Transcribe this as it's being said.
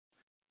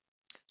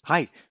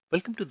Hi,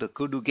 welcome to the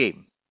Kodu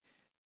game.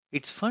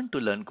 It's fun to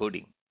learn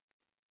coding.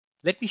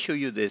 Let me show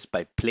you this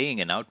by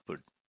playing an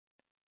output,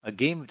 a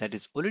game that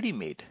is already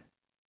made.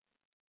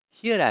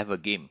 Here I have a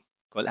game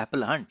called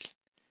Apple Hunt.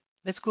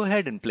 Let's go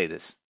ahead and play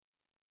this.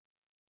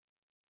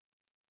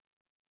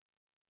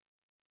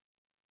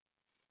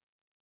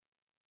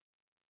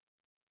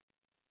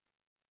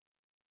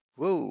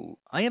 Whoa,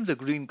 I am the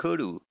green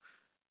Kodu.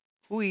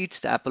 Who eats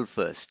the apple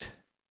first?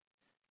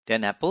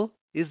 10 apple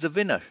is the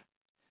winner.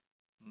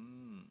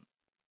 Hmm.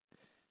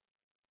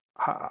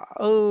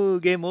 Oh,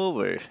 game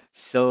over.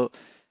 So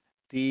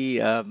the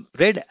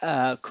red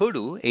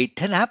Kodu ate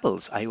 10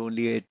 apples. I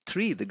only ate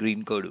 3, the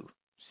green Kodu.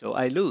 So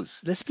I lose.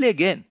 Let's play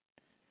again.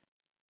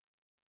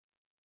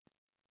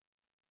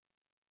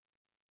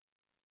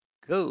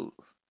 Go.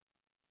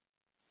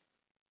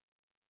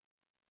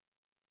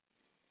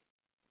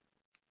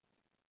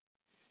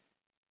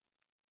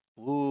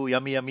 Ooh,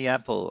 yummy, yummy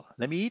apple.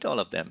 Let me eat all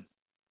of them.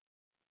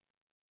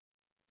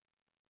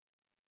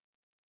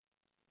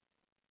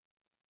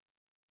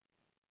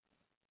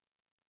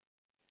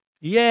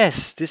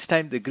 Yes, this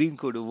time the green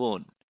could have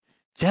won,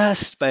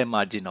 just by a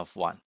margin of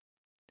one.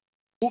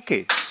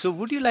 Okay, so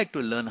would you like to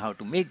learn how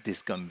to make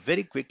this come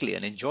very quickly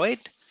and enjoy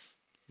it?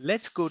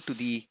 Let's go to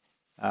the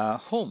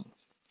home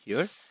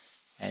here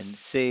and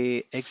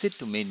say exit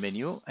to main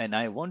menu, and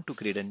I want to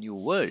create a new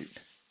world.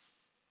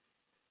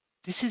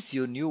 This is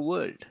your new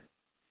world.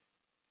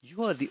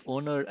 You are the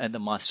owner and the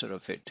master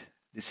of it.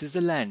 This is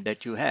the land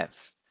that you have.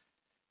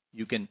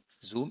 You can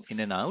zoom in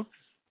and out,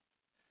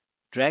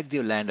 drag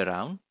your land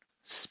around,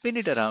 spin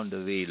it around the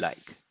way you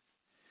like.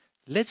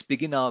 Let's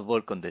begin our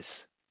work on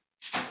this.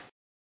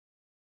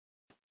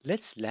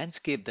 Let's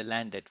landscape the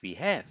land that we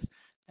have,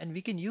 and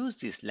we can use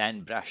this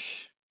land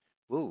brush.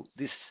 Whoa,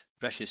 this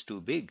brush is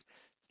too big.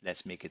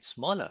 Let's make it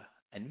smaller,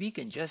 and we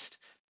can just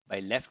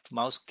by left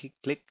mouse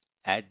click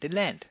add the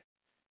land.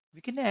 We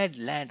can add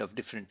land of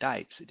different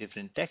types,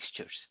 different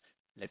textures.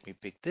 Let me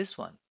pick this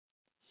one.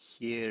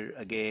 Here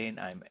again,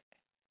 I'm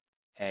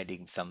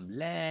adding some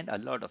land, a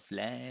lot of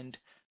land.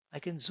 I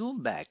can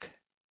zoom back,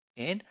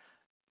 and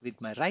with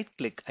my right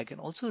click, I can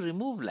also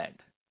remove land.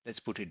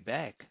 Let's put it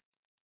back.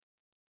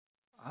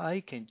 I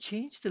can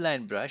change the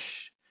line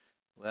brush.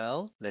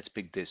 Well, let's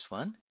pick this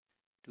one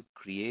to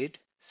create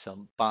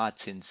some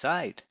paths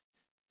inside.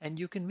 And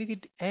you can make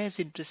it as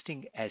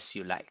interesting as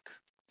you like.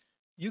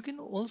 You can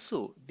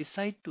also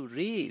decide to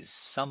raise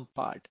some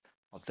part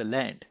of the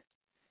land.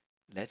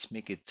 Let's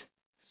make it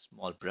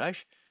small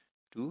brush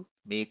to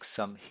make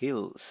some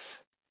hills.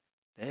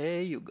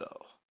 There you go.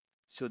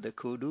 So the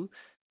Kodu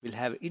will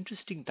have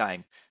interesting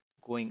time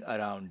going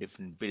around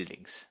different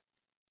buildings.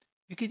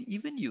 You can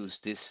even use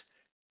this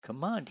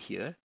command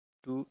here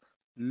to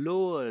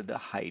lower the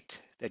height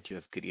that you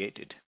have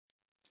created.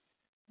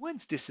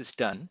 Once this is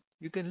done,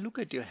 you can look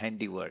at your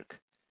handiwork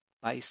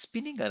by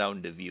spinning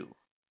around the view.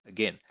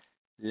 Again,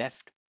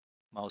 left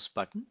mouse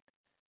button,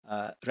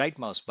 right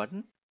mouse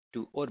button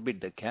to orbit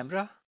the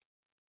camera,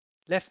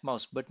 left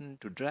mouse button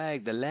to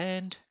drag the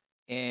land,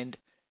 and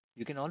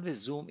you can always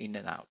zoom in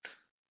and out.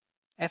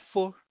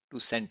 F4 to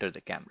center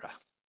the camera.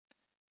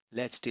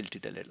 Let's tilt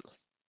it a little.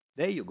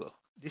 There you go.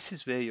 This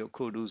is where your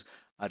Kodus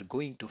are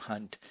going to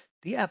hunt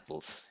the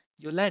apples.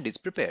 Your land is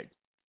prepared.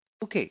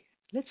 Okay,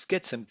 let's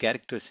get some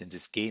characters in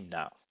this game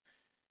now.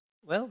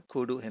 Well,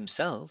 Kodu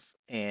himself,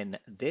 and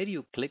there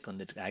you click on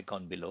the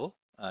icon below,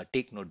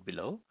 take note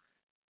below,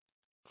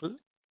 cl-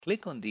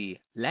 click on the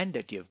land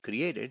that you have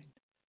created,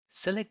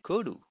 select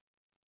Kodu.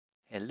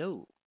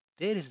 Hello,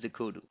 there is the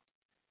Kodu.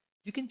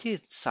 You can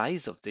change the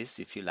size of this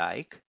if you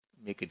like,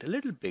 make it a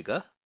little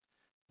bigger.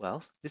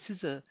 Well, this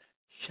is a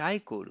shy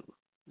Kodu.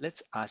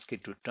 Let's ask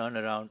it to turn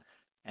around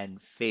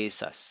and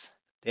face us.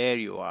 There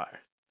you are.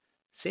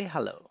 Say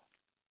hello.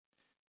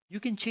 You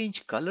can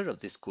change color of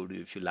this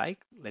Kodu if you like.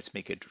 Let's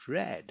make it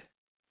red.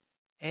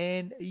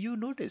 And you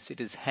notice it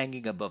is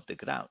hanging above the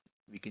ground.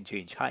 We can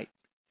change height.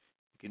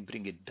 You can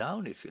bring it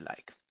down if you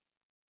like.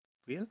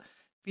 Well,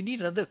 we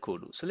need another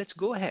Kodu. So let's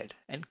go ahead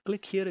and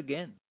click here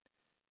again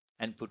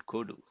and put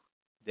Kodu.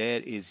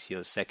 There is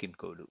your second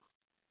Kodu.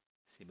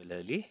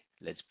 Similarly,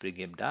 let's bring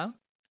him down,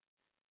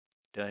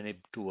 turn him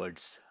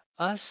towards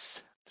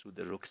us through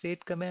the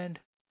rotate command,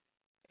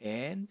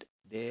 and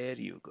there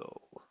you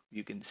go.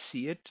 You can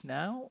see it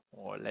now,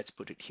 or let's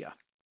put it here.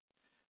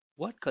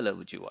 What color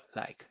would you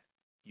like?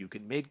 You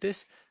can make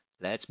this.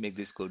 Let's make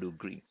this Kodu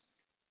green.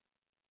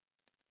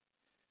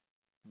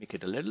 Make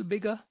it a little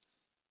bigger.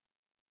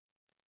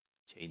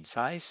 Change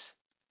size.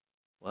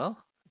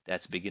 Well,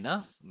 that's big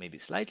enough, maybe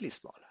slightly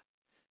smaller.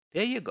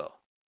 There you go.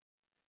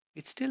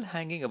 It's still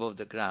hanging above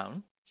the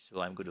ground, so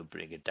I'm going to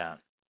bring it down.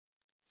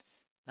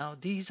 Now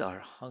these are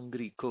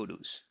hungry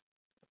Kodus.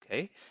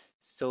 Okay,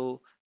 so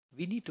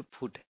we need to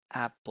put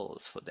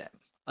apples for them.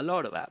 A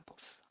lot of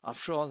apples.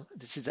 After all,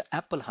 this is an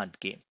apple hunt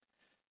game.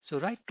 So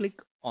right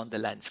click on the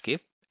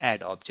landscape,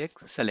 add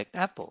object, select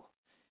apple.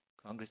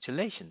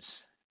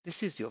 Congratulations.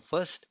 This is your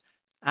first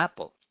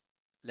apple.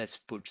 Let's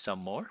put some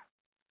more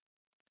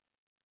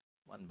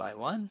one by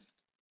one.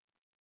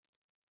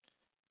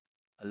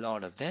 a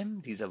lot of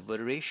them. These are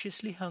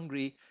voraciously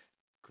hungry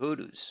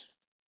Kodus.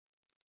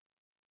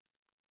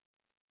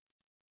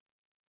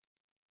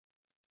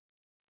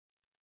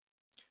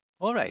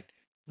 All right,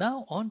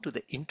 now on to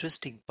the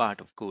interesting part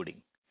of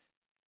coding.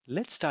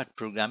 Let's start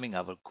programming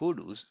our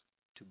Kodus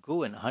to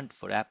go and hunt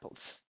for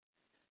apples.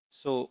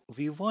 So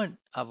we want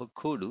our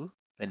Kodu,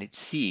 when it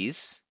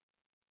sees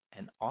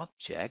an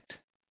object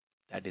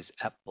that is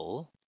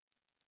apple,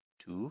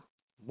 to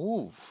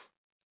move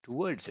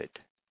towards it.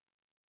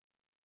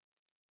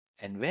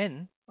 And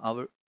when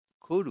our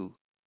Kodu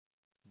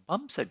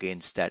bumps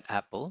against that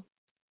apple,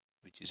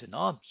 which is an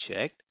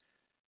object,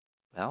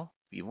 well,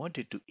 we want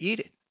it to eat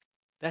it.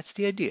 That's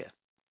the idea.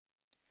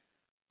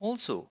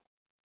 Also,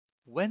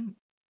 when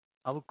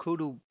our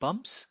Kodu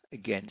bumps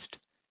against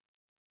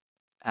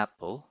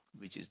apple,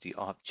 which is the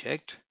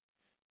object,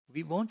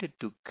 we want it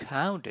to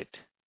count it.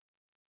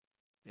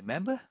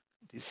 Remember,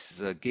 this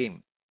is a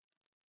game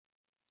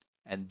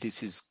and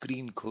this is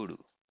green Kodu,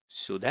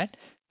 so that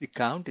the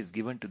count is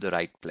given to the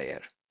right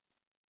player.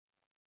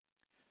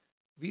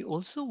 We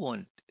also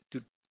want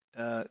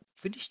to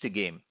finish the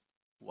game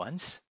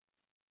once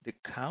the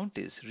count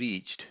is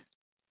reached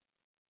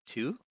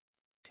to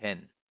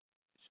 10.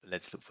 So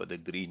let's look for the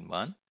green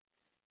one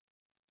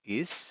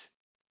is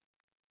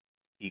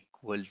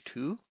equal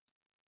to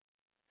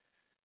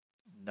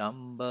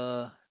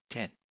number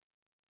 10.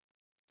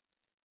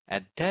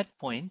 At that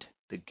point,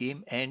 the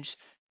game ends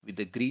with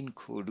the green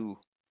Kodu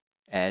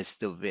as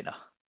the winner.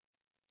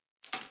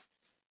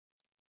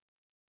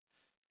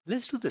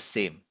 Let's do the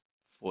same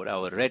for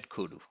our red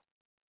Kodu.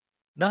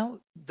 Now,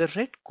 the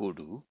red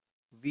Kodu,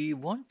 we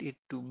want it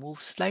to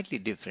move slightly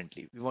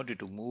differently. We want it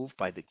to move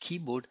by the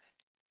keyboard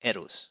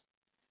arrows.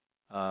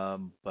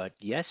 But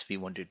yes, we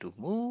want it to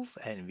move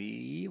and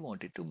we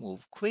want it to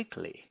move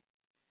quickly.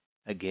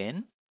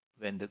 Again,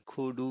 when the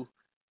Kodu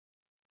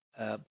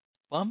uh,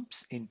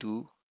 bumps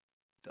into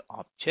the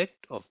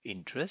object of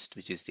interest,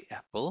 which is the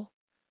apple,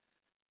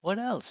 what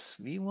else?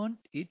 We want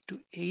it to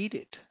eat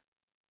it.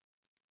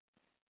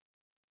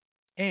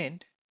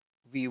 And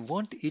we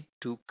want it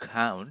to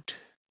count.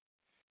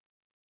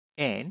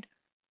 And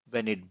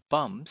when it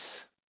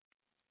bumps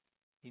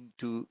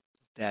into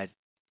that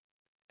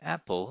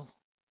apple,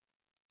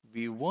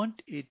 we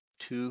want it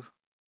to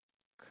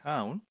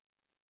count,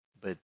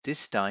 but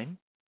this time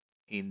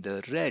in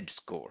the red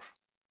score.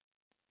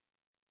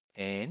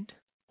 And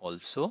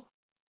also,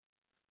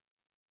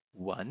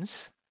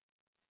 once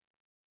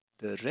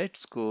the red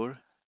score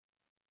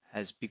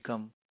has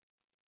become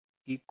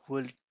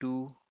equal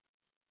to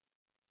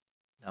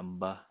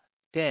number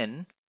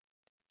 10,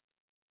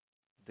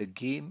 the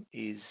game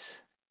is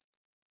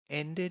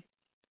ended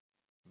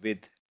with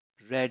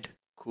red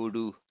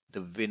Kodu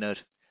the winner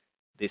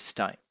this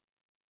time.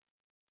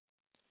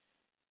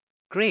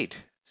 Great.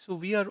 So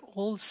we are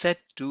all set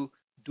to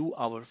do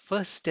our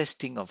first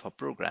testing of our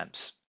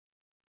programs.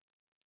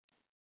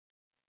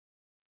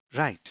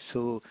 Right.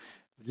 So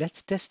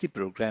let's test the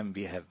program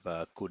we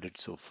have coded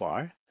so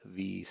far.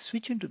 We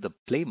switch into the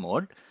play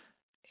mode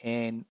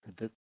and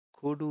the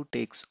Kodu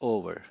takes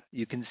over.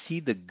 You can see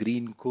the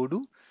green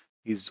Kodu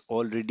is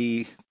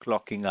already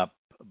clocking up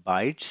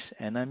bytes,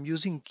 and I'm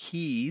using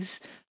keys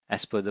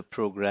as per the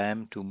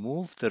program to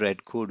move the red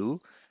Kodu,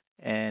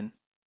 and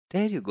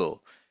there you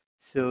go.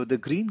 So the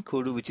green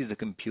Kodu, which is the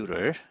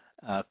computer,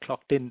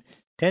 clocked in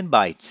 10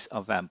 bytes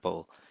of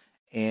ample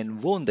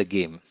and won the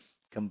game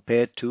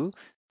compared to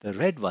the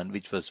red one,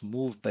 which was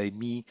moved by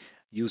me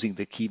using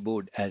the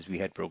keyboard as we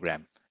had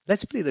programmed.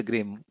 Let's play the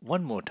game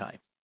one more time,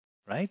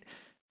 right?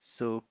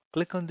 So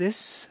click on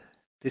this.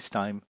 This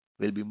time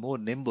we'll be more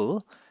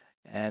nimble.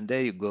 And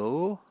there you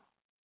go.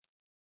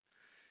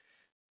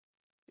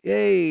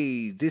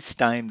 Yay! This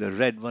time the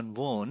red one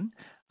won.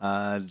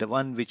 The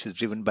one which was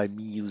driven by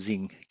me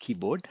using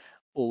keyboard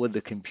over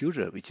the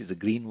computer, which is the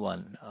green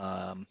one,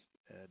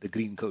 the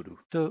green Kodu.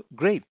 So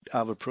great,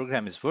 our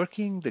program is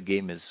working, the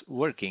game is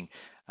working.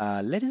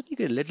 Let us make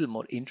it a little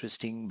more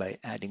interesting by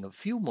adding a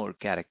few more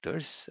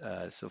characters.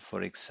 So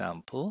for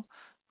example,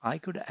 I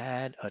could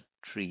add a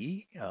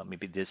tree,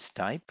 maybe this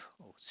type.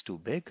 Oh, it's too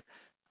big.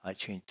 I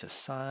change the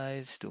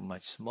size to a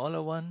much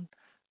smaller one.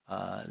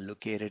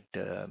 Locate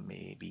it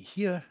maybe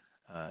here.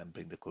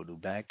 Bring the Kodu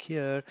back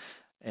here,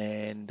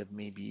 and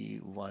maybe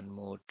one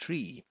more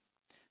tree.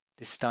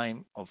 This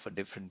time of a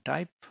different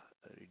type.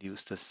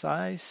 Reduce the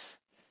size,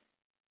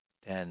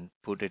 then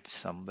put it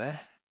somewhere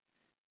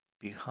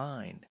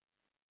behind.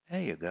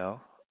 There you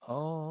go.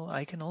 Oh,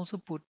 I can also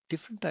put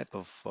different type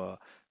of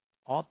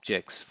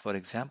objects. For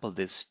example,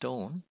 this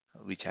stone,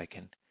 which I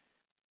can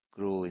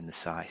grow in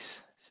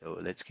size. So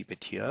let's keep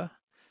it here.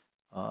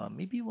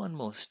 Maybe one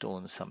more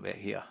stone somewhere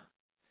here.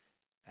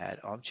 Add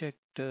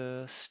object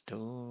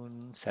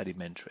stone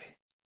sedimentary.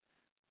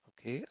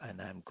 Okay,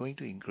 and I'm going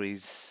to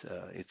increase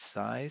its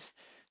size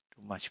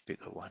to much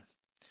bigger one.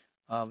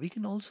 We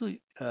can also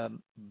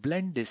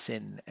blend this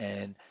in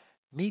and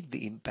make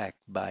the impact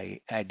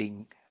by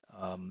adding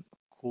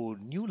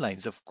new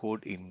lines of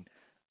code in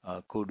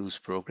Kodu's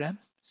program.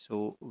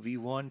 So we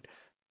want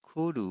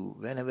Kodu,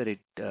 whenever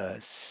it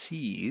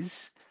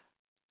sees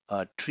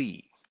a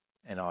tree,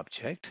 an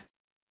object,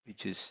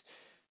 which is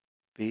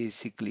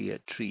basically a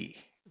tree,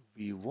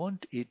 we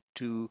want it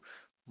to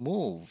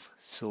move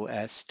so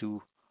as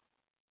to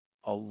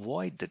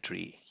avoid the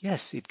tree.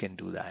 Yes, it can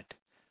do that.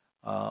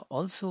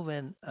 Also,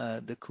 when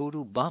the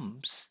Kodu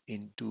bumps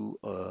into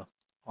a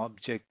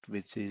object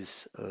which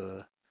is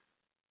a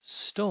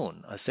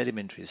stone, a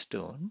sedimentary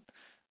stone,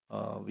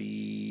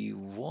 we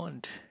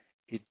want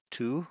it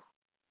to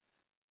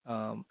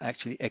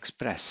actually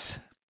express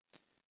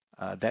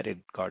that it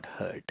got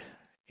hurt.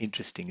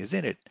 Interesting,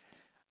 isn't it?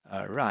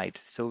 Right.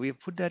 So we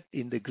put that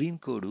in the green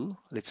Kodu.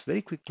 Let's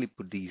very quickly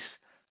put these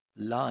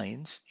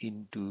lines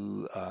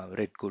into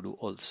red Kodu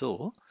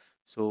also.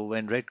 So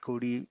when red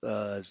Kodu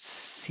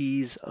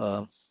sees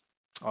a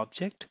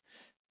object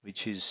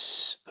which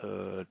is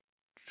a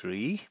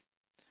tree,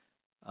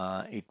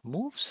 it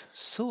moves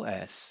so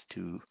as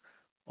to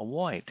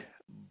avoid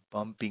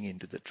bumping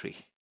into the tree.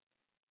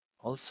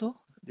 Also,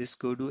 this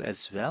Kodu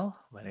as well,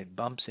 when it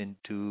bumps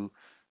into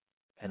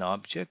an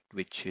object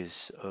which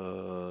is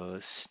a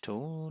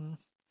stone,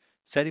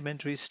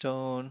 sedimentary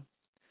stone,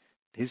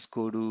 this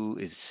Kodu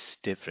is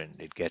different.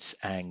 It gets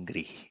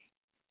angry.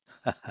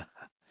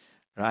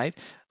 Right?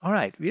 All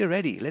right, we are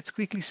ready. Let's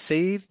quickly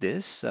save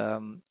this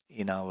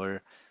in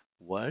our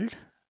world.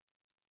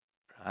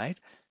 Right?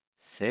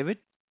 Save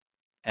it.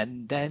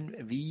 And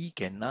then we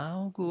can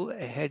now go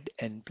ahead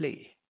and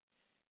play.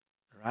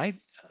 Right?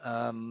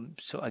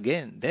 So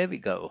again, there we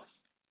go.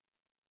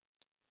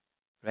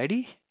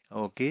 Ready?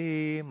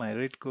 Okay, my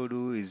red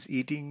Kodu is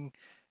eating.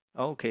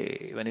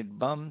 Okay, when it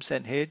bumps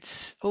and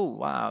hits, oh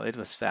wow, it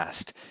was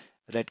fast.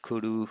 Red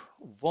Kodu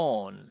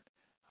won.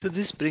 So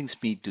this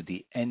brings me to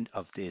the end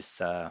of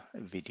this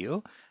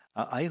video.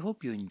 I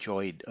hope you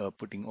enjoyed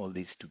putting all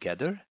these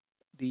together.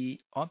 The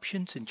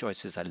options and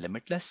choices are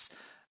limitless.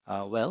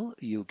 Well,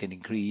 you can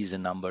increase the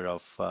number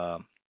of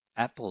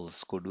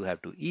apples Kodu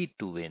have to eat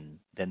to win,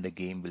 then the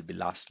game will be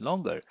last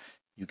longer.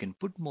 You can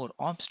put more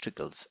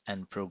obstacles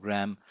and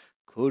program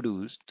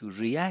Kodus to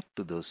react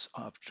to those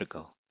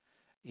obstacles.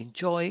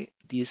 Enjoy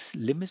these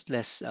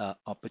limitless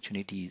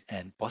opportunities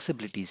and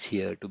possibilities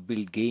here to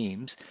build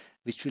games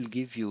which will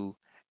give you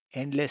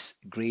endless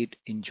great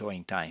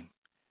enjoying time.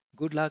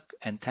 Good luck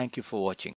and thank you for watching.